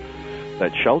evidence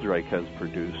that Sheldrake has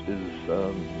produced is,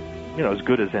 as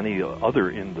good as any other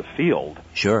in the field.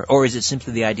 Sure. Or is it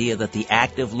simply the idea that the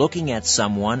act of looking at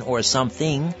someone or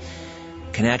something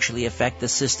can actually affect the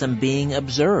system being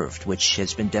observed, which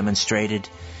has been demonstrated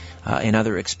in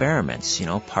other experiments,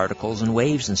 particles and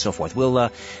waves and so forth. We'll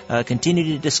continue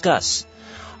to discuss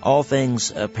all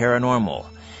things paranormal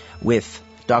with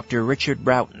Dr. Richard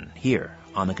Broughton here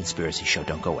on The Conspiracy Show.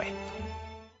 Don't go away.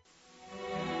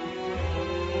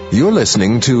 You're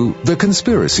listening to The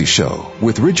Conspiracy Show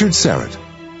with Richard Serrett.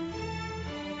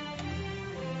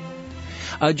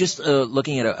 Just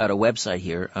looking at a website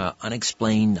here,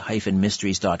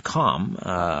 unexplained-mysteries.com,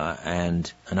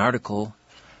 and an article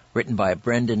written by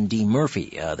Brendan D.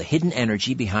 Murphy, The Hidden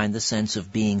Energy Behind the Sense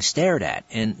of Being Stared At.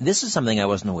 And this is something I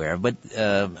wasn't aware of, but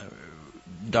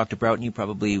Dr. Broughton, you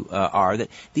probably are, that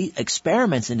the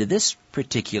experiments into this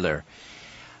particular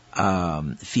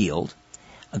field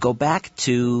go back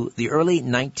to the early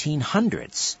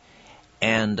 1900s.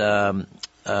 And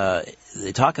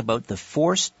they talk about the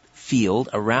force field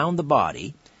around the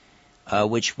body,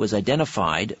 which was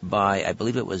identified by, I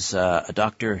believe it was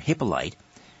Dr. Hippolyte.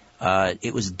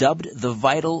 It was dubbed the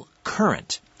vital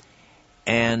current,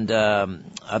 and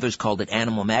others called it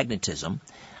animal magnetism.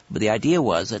 But the idea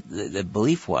was that the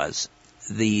belief was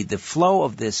the flow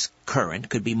of this current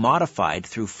could be modified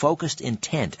through focused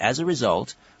intent. As a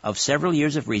result of several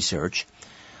years of research,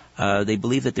 they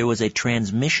believed that there was a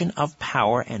transmission of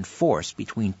power and force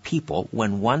between people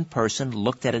when one person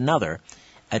looked at another,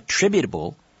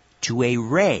 attributable to a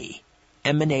ray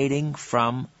emanating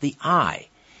from the eye.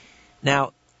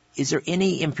 Now, is there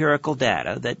any empirical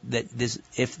data that this,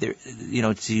 if there,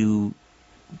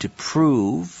 to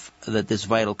prove that this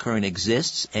vital current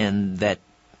exists, and that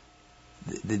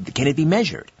can it be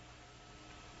measured?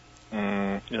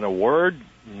 In a word,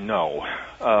 no.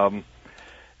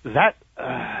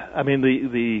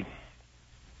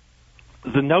 The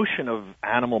notion of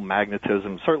animal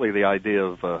magnetism, certainly the idea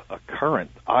of a current,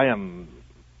 I'm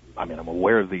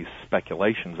aware of these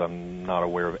speculations. I'm not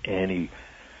aware of any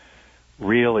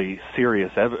really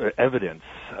serious evidence,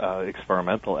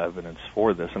 experimental evidence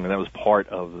for this. I mean, that was part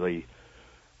of the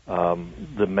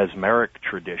mesmeric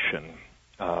tradition,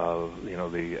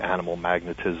 the animal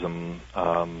magnetism.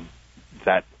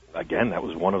 That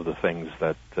was one of the things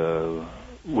that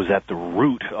was at the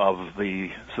root of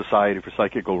the Society for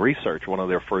Psychical Research. One of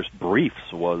their first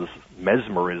briefs was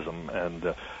mesmerism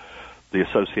and the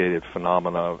associated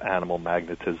phenomena of animal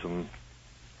magnetism.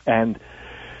 And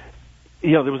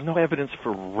there was no evidence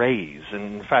for rays.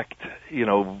 And in fact,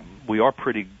 we are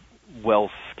pretty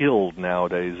well skilled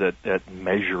nowadays at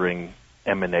measuring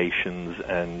emanations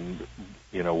and,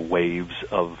 waves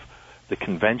of the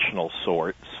conventional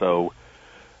sort. So,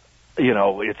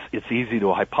 it's easy to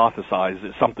hypothesize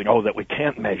it's something, that we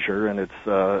can't measure, and it's,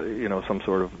 some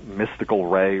sort of mystical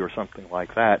ray or something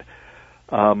like that.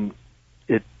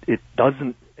 It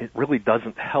really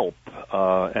doesn't help.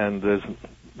 And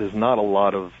there's not a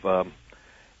lot of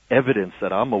evidence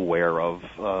that I'm aware of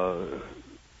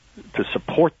to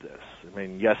support this. I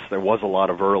mean, yes, there was a lot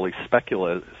of early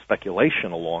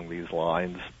speculation along these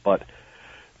lines, but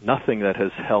nothing that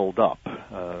has held up.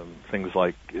 Things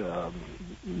like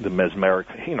the mesmeric,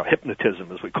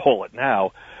 hypnotism, as we call it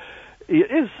now,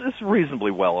 is reasonably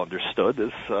well understood,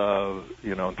 in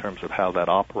terms of how that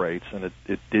operates, and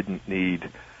it didn't need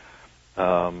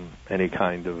any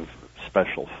kind of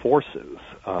special forces.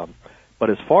 But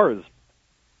as far as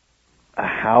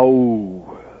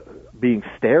how being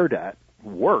stared at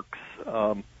works,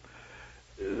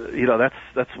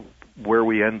 that's where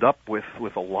we end up with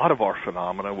a lot of our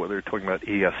phenomena, whether you're talking about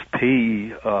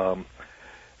ESP.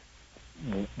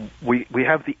 We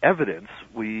have the evidence.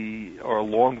 We are a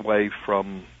long way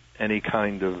from any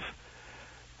kind of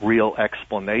real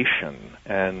explanation,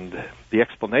 and the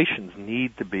explanations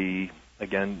need to be,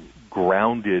 again,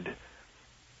 grounded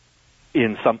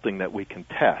in something that we can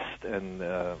test. And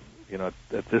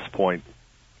at this point,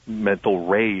 mental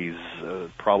rays,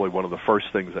 probably one of the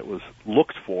first things that was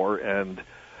looked for, and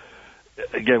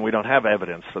again, we don't have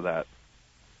evidence for that.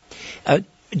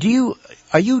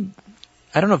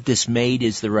 I don't know if dismayed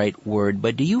is the right word,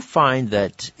 but do you find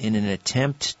that in an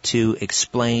attempt to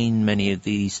explain many of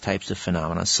these types of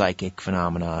phenomena, psychic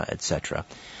phenomena, etc.,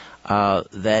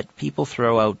 that people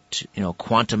throw out,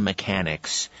 quantum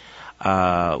mechanics,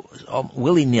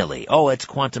 willy-nilly? Oh, it's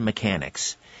quantum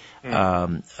mechanics.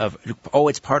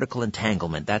 It's particle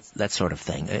entanglement, that sort of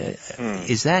thing.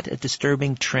 Is that a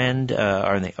disturbing trend?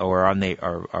 Are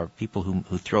people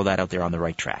who throw that out there on the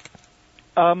right track?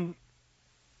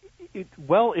 It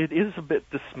is a bit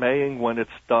dismaying when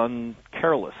it's done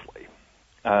carelessly,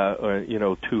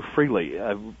 too freely.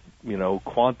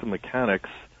 Quantum mechanics,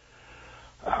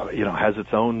 has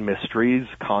its own mysteries.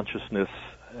 Consciousness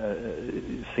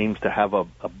seems to have a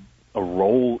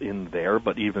role in there,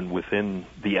 but even within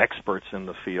the experts in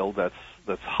the field,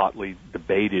 that's hotly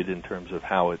debated in terms of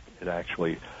how it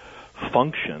actually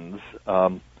functions.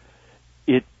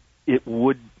 It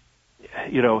would,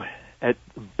 at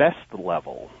best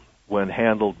level, when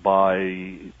handled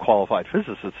by qualified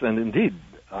physicists, and indeed,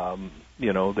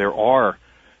 there are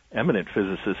eminent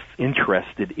physicists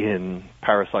interested in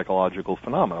parapsychological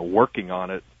phenomena, working on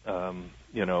it,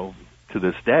 to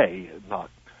this day, not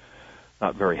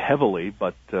very heavily,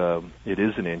 but it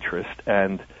is an interest,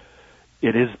 and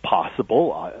it is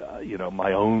possible.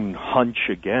 My own hunch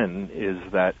again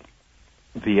is that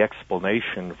the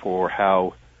explanation for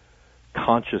how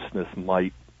consciousness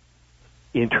might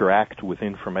interact with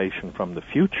information from the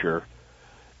future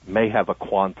may have a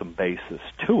quantum basis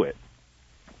to it,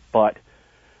 but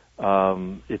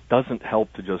it doesn't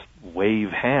help to just wave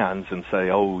hands and say,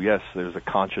 "Oh, yes, there's a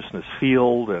consciousness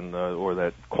field," and or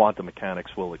that quantum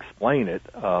mechanics will explain it.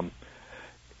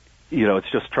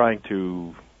 It's just trying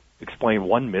to explain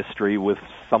one mystery with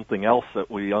something else that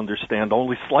we understand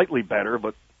only slightly better,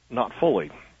 but not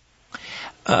fully.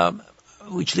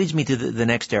 Which leads me to the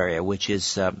next area, which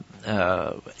is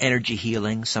energy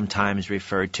healing, sometimes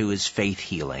referred to as faith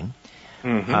healing.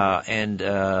 Mm-hmm.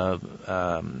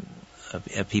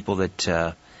 People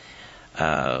that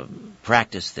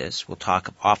practice this will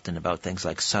talk often about things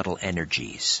like subtle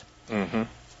energies. Mm-hmm.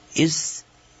 Is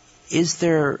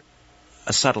there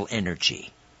a subtle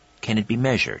energy? Can it be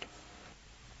measured?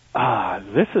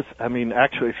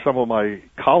 Actually, some of my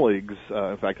colleagues,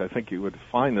 in fact, I think you would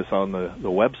find this on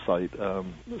the website,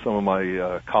 some of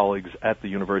my colleagues at the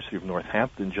University of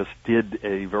Northampton just did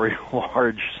a very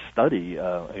large study,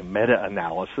 a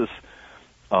meta-analysis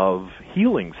of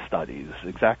healing studies,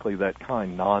 exactly that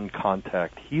kind,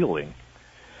 non-contact healing.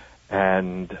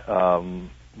 And,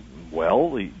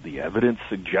 the evidence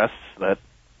suggests that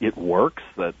it works,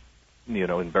 that,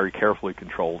 in very carefully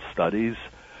controlled studies.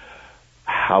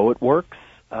 How it works,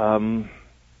 don't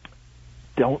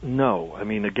know.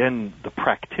 Again, the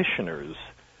practitioners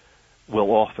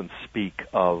will often speak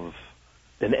of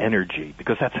an energy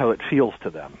because that's how it feels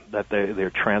to them, that they're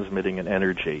transmitting an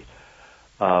energy.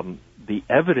 The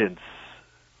evidence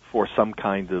for some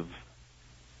kind of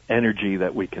energy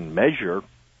that we can measure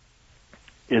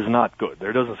is not good.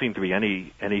 There doesn't seem to be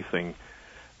anything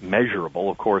measurable.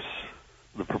 Of course,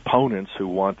 the proponents who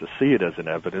want to see it as an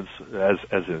evidence, as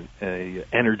an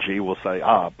energy, will say,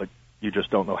 but you just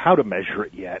don't know how to measure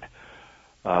it yet.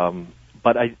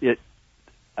 But I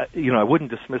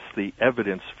wouldn't dismiss the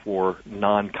evidence for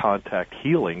non-contact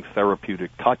healing,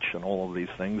 therapeutic touch, and all of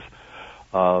these things.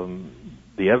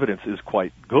 The evidence is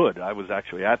quite good. I was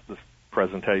actually at this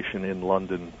presentation in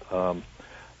London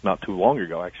not too long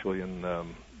ago, actually, in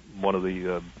one of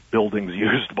the buildings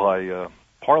used by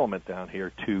Parliament down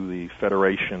here, to the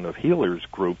Federation of Healers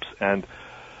groups, and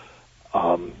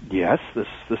yes, this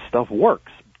stuff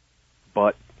works,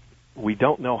 but we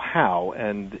don't know how,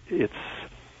 and it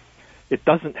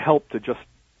doesn't help to just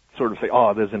sort of say,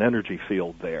 there's an energy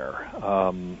field there.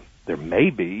 There may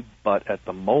be, but at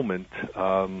the moment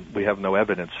we have no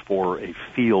evidence for a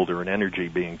field or an energy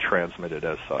being transmitted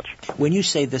as such. When you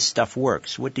say this stuff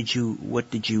works, what did you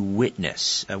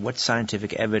witness? What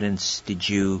scientific evidence did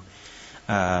you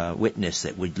witness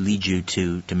that would lead you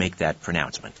to make that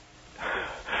pronouncement?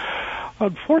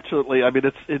 Unfortunately,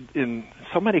 it's in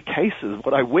so many cases,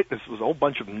 what I witnessed was a whole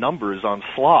bunch of numbers on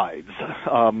slides.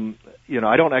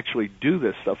 I don't actually do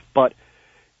this stuff, but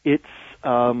it's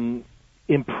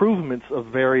improvements of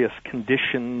various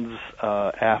conditions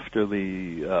after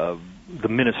the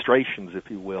ministrations, if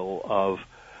you will, of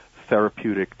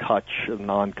therapeutic touch, of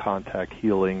non-contact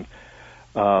healing.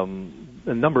 A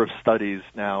number of studies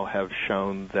now have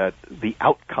shown that the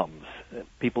outcomes,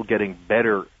 people getting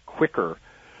better quicker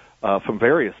from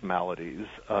various maladies,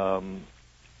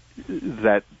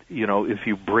 that, if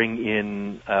you bring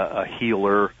in a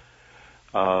healer,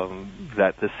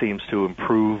 that this seems to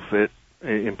improve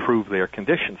their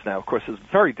conditions. Now, of course, it's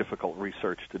very difficult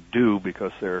research to do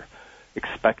because there are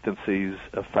expectancies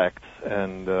effects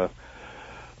and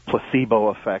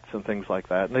placebo effects and things like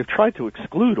that. And they've tried to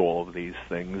exclude all of these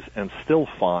things and still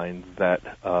find that,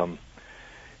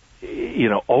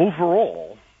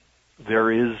 overall,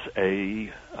 there is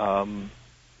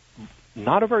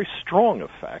not a very strong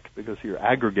effect because you're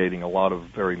aggregating a lot of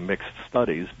very mixed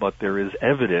studies, but there is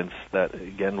evidence that,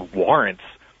 again, warrants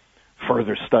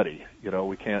further study.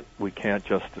 We can't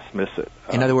just dismiss it.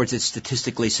 In other words, it's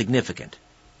statistically significant.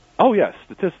 Oh yes,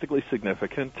 statistically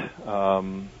significant. But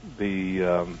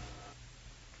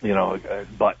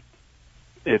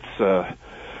it's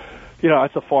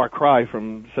it's a far cry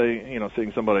from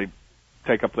seeing somebody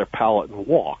take up their pallet and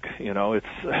walk.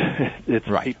 It's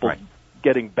right, people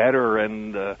getting better,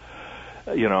 and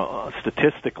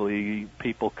statistically,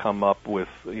 people come up with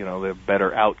their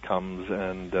better outcomes,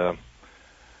 and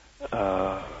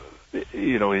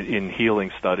in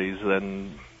healing studies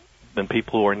than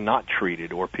people who are not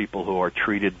treated, or people who are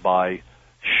treated by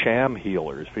sham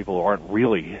healers, people who aren't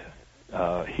really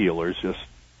healers, just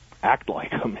act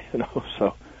like them,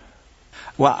 so.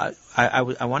 Well,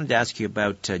 I wanted to ask you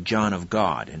about John of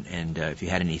God, and if you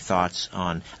had any thoughts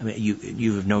on. I mean,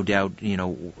 you have no doubt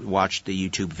watched the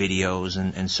YouTube videos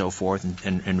and so forth,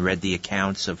 and read the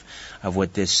accounts of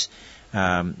what this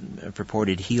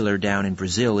purported healer down in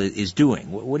Brazil is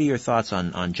doing. What are your thoughts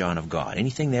on John of God?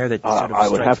 Anything there that sort of I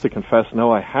would have to confess,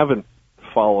 no, I haven't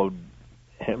followed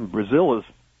him. Brazil has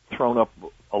thrown up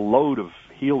a load of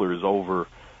healers over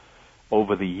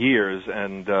the years,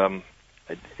 and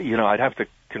I'd have to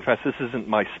confess this isn't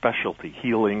my specialty,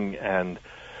 healing and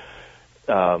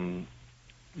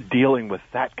dealing with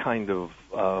that kind of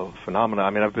phenomena. I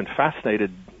mean, I've been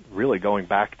fascinated really going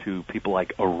back to people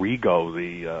like Arrigo,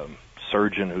 the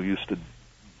surgeon who used to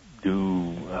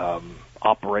do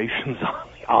operations on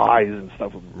the eyes and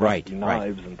stuff with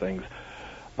knives and things.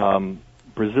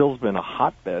 Brazil's been a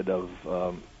hotbed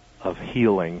of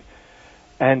healing,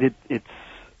 and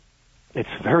it's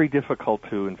very difficult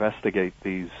to investigate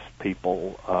these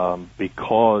people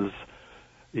because,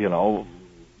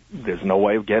 there's no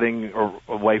way of getting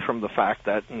away from the fact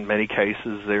that in many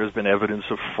cases there's been evidence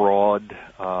of fraud,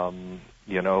 out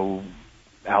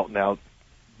and out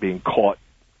being caught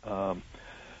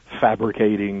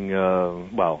fabricating,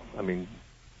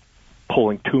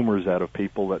 pulling tumors out of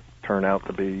people that turn out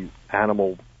to be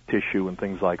animal tissue and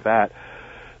things like that.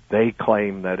 They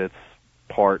claim that it's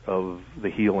part of the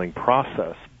healing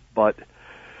process, but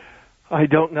I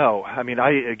don't know. I mean,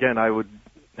 I would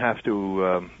have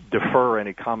to defer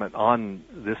any comment on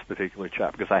this particular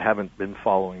chap because I haven't been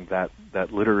following that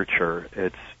literature.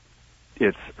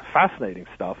 It's fascinating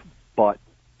stuff, but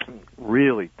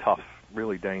really tough,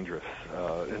 really dangerous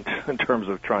in terms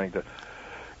of trying to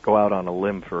go out on a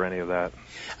limb for any of that.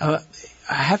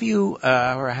 Have you,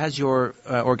 or has your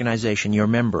organization, your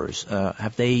members,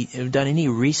 have they done any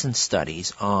recent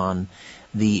studies on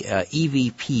the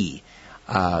EVP,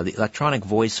 the electronic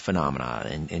voice phenomena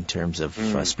in terms of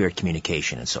spirit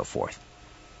communication and so forth?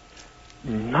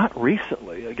 Not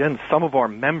recently. Again, some of our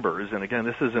members, and again,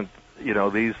 this isn't,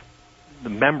 the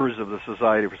members of the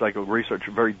Society for Psychical Research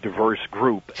are a very diverse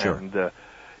group. Sure. And,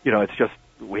 it's just,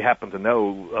 we happen to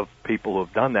know of people who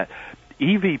have done that.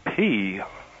 EVP,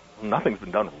 nothing's been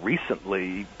done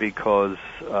recently because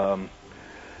the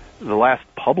last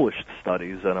published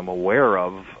studies that I'm aware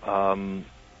of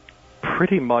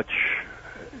pretty much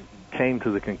came to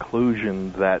the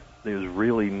conclusion that there's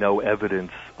really no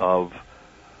evidence of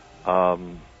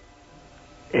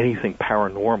anything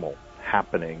paranormal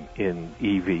happening in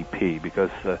EVP because,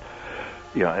 and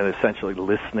essentially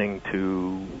listening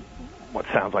to what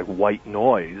sounds like white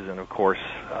noise, and of course,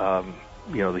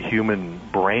 the human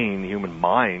brain, the human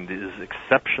mind is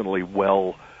exceptionally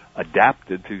well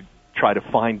adapted to try to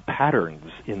find patterns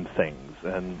in things,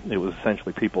 and it was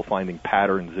essentially people finding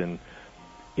patterns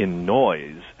in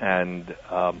noise. And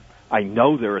I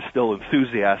know there are still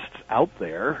enthusiasts out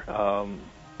there,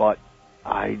 but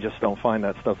I just don't find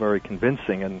that stuff very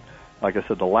convincing. And like I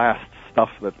said, the last stuff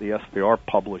that the SPR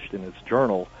published in its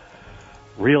journal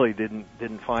really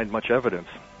didn't find much evidence.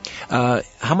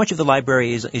 How much of the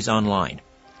library is online?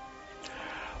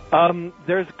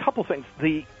 There's a couple things.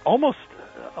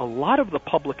 A lot of the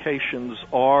publications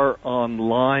are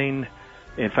online.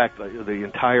 In fact, the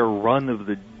entire run of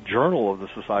the Journal of the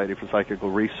Society for Psychical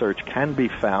Research can be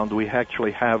found. We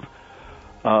actually have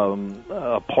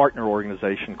a partner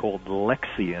organization called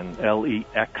Lexian,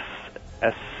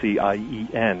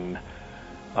 Lexscien,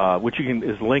 which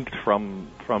is linked from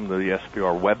the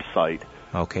SPR website.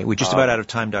 Okay, we're just about out of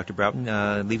time, Dr.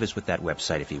 Broughton. Leave us with that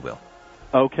website, if you will.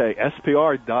 Okay,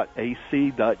 spr.ac.uk,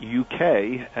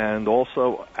 and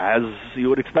also, as you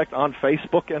would expect, on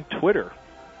Facebook and Twitter.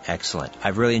 Excellent.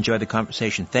 I've really enjoyed the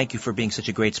conversation. Thank you for being such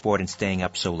a great sport and staying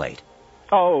up so late.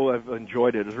 Oh, I've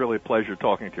enjoyed it. It's really a pleasure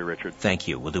talking to you, Richard. Thank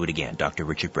you. We'll do it again. Dr.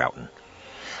 Richard Broughton.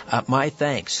 My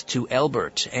thanks to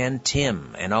Elbert and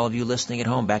Tim and all of you listening at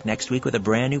home. Back next week with a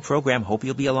brand new program. Hope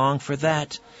you'll be along for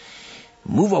that.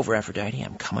 Move over, Aphrodite.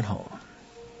 I'm coming home.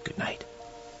 Good night.